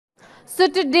So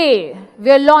today,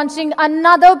 we are launching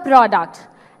another product,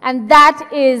 and that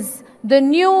is the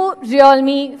new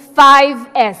Realme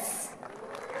 5S.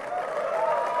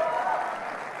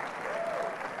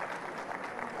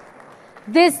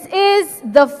 This is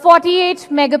the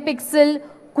 48-megapixel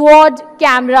quad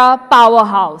camera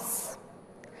powerhouse.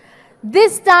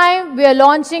 This time, we are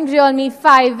launching Realme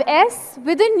 5S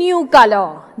with a new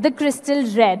color, the crystal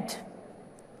red.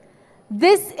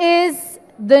 This is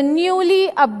the newly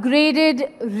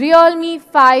upgraded Realme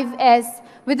 5S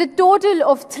with a total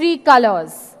of 3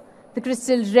 colors: the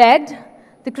crystal red,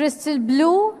 the crystal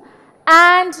blue,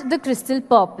 and the crystal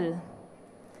purple.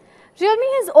 Realme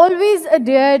has always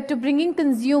adhered to bringing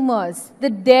consumers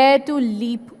the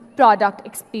dare-to-leap product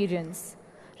experience.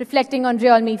 Reflecting on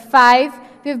Realme 5,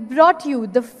 we have brought you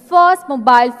the first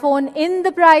mobile phone in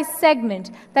the price segment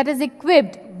that is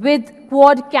equipped with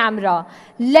quad camera,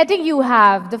 letting you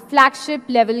have the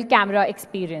flagship-level camera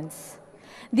experience.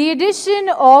 The addition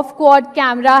of quad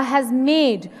camera has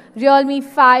made Realme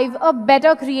 5 a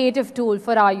better creative tool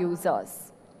for our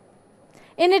users.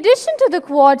 In addition to the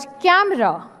quad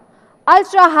camera,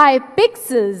 ultra-high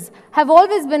pixels have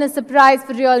always been a surprise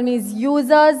for Realme's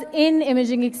users in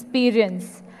imaging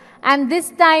experience. And this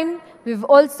time, we've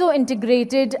also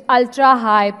integrated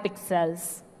ultra-high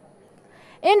pixels.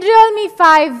 In Realme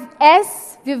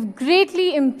 5S, we've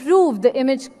greatly improved the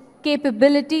image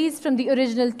capabilities from the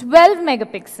original 12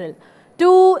 megapixel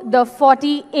to the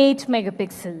 48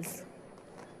 megapixels.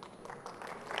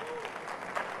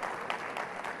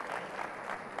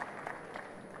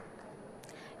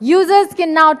 Users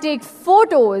can now take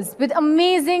photos with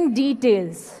amazing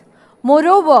details.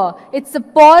 Moreover, it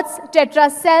supports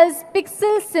Tetracell's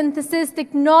pixel synthesis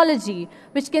technology,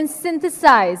 which can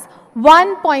synthesize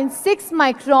 1.6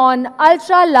 micron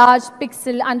ultra-large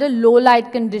pixel under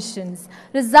low-light conditions,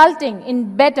 resulting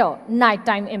in better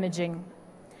nighttime imaging.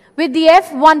 With the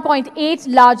f1.8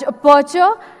 large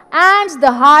aperture and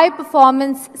the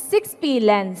high-performance 6P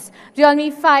lens,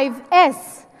 Realme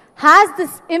 5S has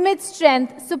this image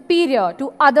strength superior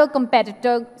to other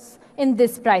competitors in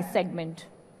this price segment.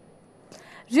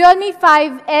 Realme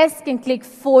 5S can click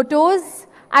photos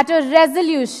at a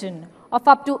resolution of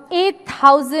up to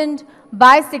 8,000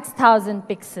 by 6,000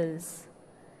 pixels.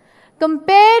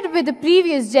 Compared with the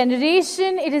previous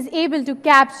generation, it is able to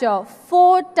capture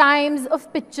 4 times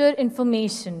of picture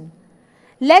information.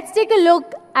 Let's take a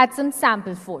look at some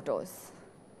sample photos.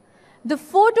 The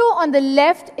photo on the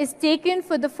left is taken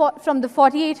from the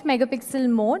 48 megapixel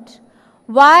mode,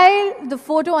 while the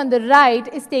photo on the right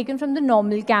is taken from the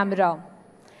normal camera.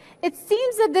 It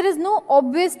seems that there is no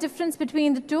obvious difference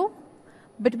between the two,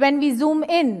 but when we zoom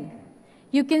in,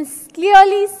 you can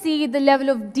clearly see the level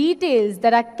of details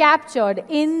that are captured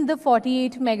in the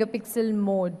 48 megapixel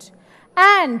mode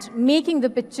and making the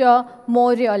picture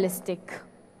more realistic.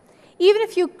 Even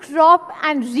if you crop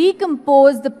and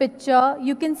recompose the picture,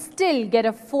 you can still get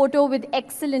a photo with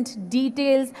excellent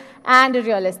details and a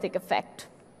realistic effect.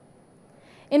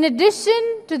 In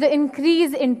addition to the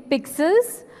increase in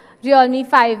pixels, Realme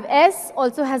 5S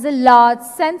also has a large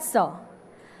sensor.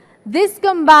 This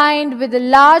combined with a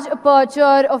large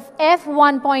aperture of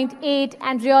f1.8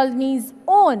 and Realme's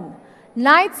own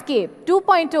Nightscape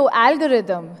 2.0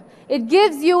 algorithm, it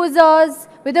gives users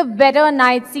with a better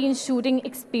night scene shooting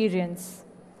experience.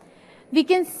 We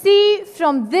can see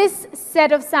from this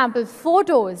set of sample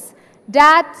photos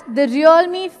that the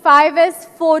Realme 5S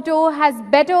photo has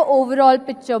better overall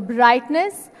picture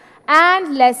brightness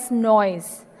and less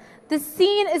noise. The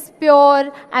scene is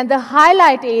pure and the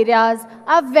highlight areas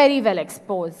are very well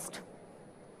exposed.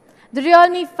 The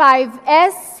Realme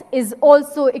 5S is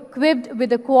also equipped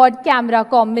with a quad camera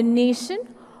combination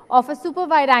of a super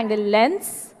wide angle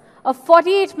lens, a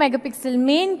 48 megapixel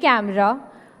main camera,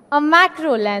 a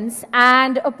macro lens,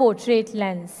 and a portrait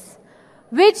lens,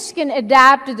 which can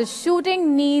adapt to the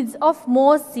shooting needs of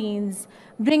more scenes,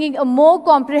 bringing a more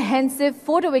comprehensive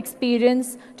photo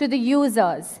experience to the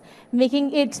users,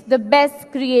 making it the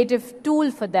best creative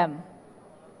tool for them.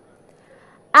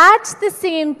 At the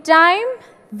same time,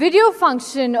 video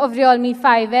function of Realme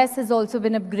 5S has also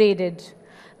been upgraded.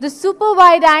 The super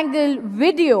wide-angle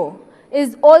video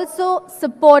is also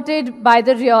supported by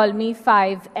the Realme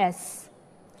 5S.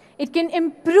 It can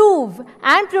improve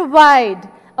and provide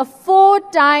a 4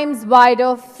 times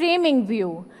wider framing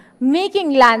view,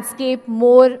 making landscape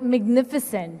more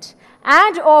magnificent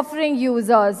and offering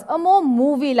users a more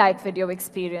movie-like video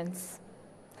experience.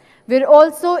 We're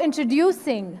also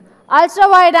introducing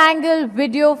ultra-wide-angle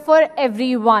video for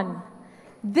everyone.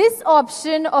 This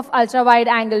option of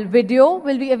ultra-wide-angle video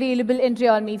will be available in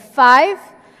Realme 5,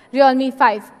 Realme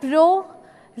 5 Pro,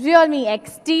 Realme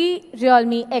XT,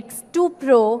 Realme X2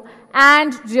 Pro,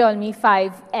 and Realme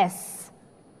 5S.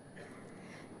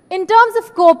 In terms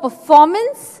of core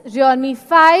performance, Realme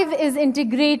 5 is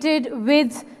integrated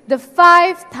with the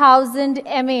 5000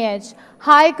 mAh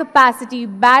high-capacity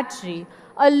battery,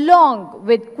 along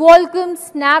with Qualcomm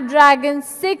Snapdragon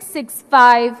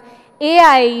 665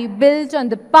 AI built on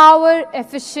the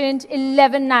power-efficient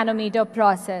 11nm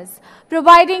process,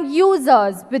 providing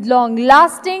users with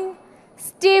long-lasting,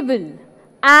 stable,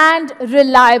 and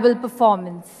reliable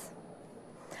performance.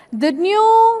 The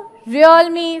new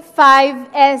Realme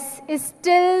 5S is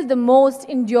still the most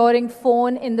enduring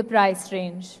phone in the price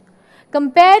range.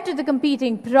 Compared to the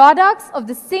competing products of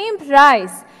the same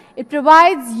price, it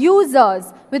provides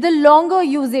users with a longer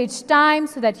usage time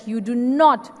so that you do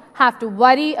not have to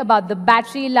worry about the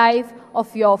battery life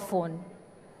of your phone.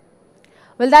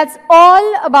 Well, that's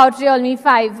all about Realme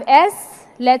 5S.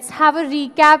 Let's have a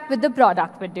recap with the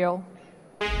product video.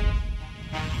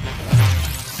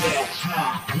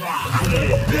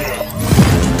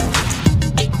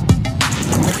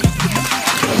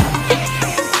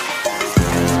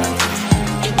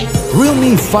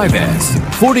 Realme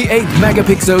 5S, 48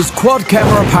 megapixels quad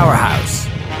camera powerhouse.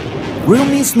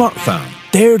 Realme smartphone,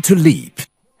 dare to leap.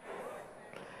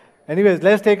 Anyways,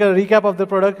 let's take a recap of the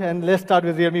product and let's start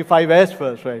with Realme 5S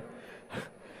first, right?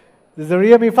 This is the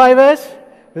Realme 5S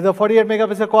with a 48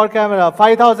 megapixel quad camera,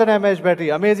 5000 mAh battery,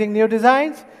 amazing new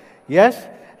designs, yes,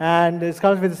 and it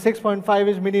comes with a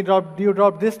 6.5-inch mini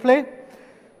dewdrop display.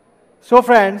 So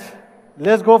friends,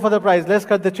 let's go for the price. Let's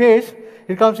cut the chase.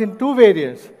 It comes in two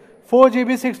variants,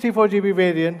 4GB 64GB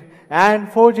variant and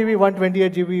 4GB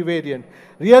 128GB variant.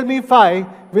 Realme 5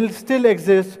 will still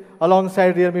exist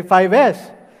alongside Realme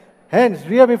 5S. Hence,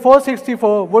 Realme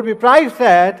 464 would be priced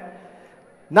at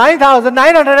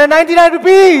 9,999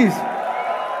 rupees.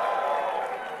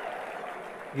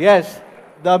 Yes,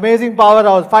 the amazing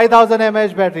powerhouse, 5000 mAh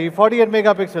battery, 48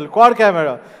 megapixel quad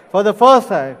camera for the first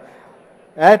time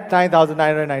at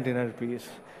 9,999 rupees.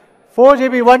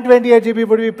 4GB 128GB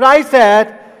would be priced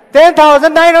at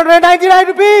 10,999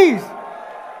 rupees.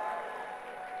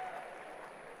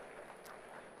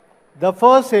 The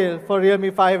first sale for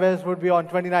Realme 5S would be on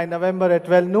 29 November at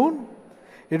 12 noon.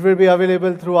 It will be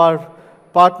available through our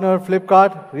partner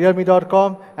Flipkart,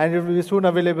 realme.com, and it will be soon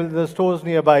available in the stores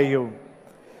nearby you.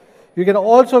 You can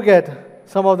also get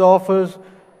some of the offers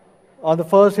on the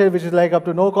first sale, which is like up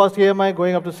to no cost EMI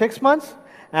going up to 6 months,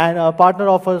 and partner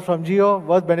offers from Jio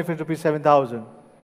worth benefit rupees 7,000.